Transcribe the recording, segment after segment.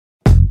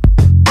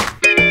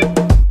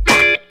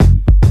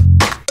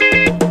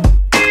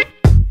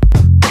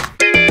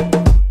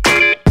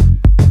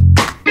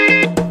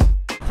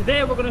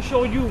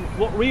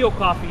what real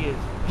coffee is.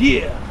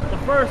 Yeah. But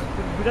first,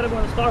 we gotta go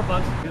to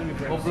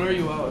Starbucks. We'll blur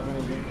you out.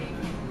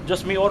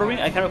 Just me ordering?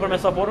 I can't record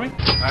myself ordering?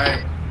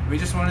 Alright, we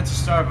just went into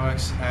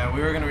Starbucks and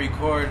we were gonna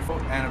record,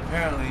 and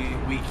apparently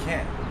we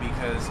can't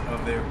because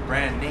of their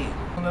brand name.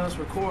 Let us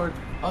record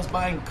us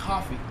buying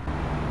coffee.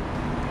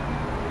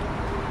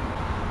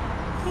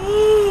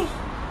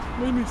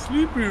 Made me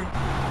sleepy.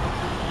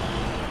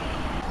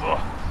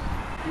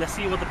 Let's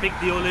see what the big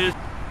deal is.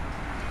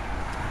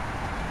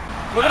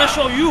 We're gonna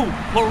show you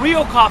what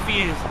real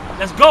coffee is.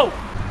 Let's go.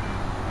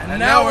 And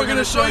now we're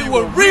gonna show you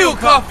what real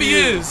coffee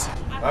is.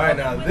 Alright,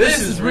 now this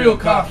is real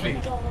coffee.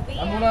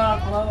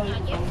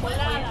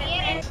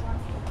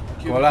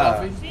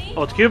 Colada.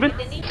 Oh, it's Cuban?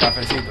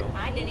 Cafecito.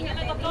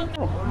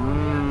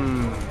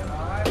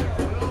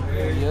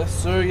 Yes,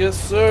 sir. Yes,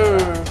 sir.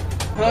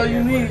 How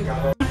you need?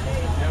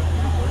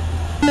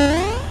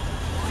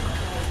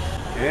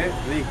 Qué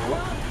rico.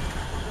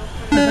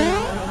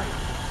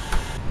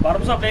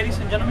 Bottoms up, ladies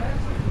and gentlemen.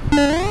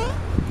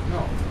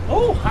 No.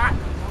 Oh, hot.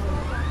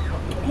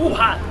 Oh,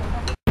 hot.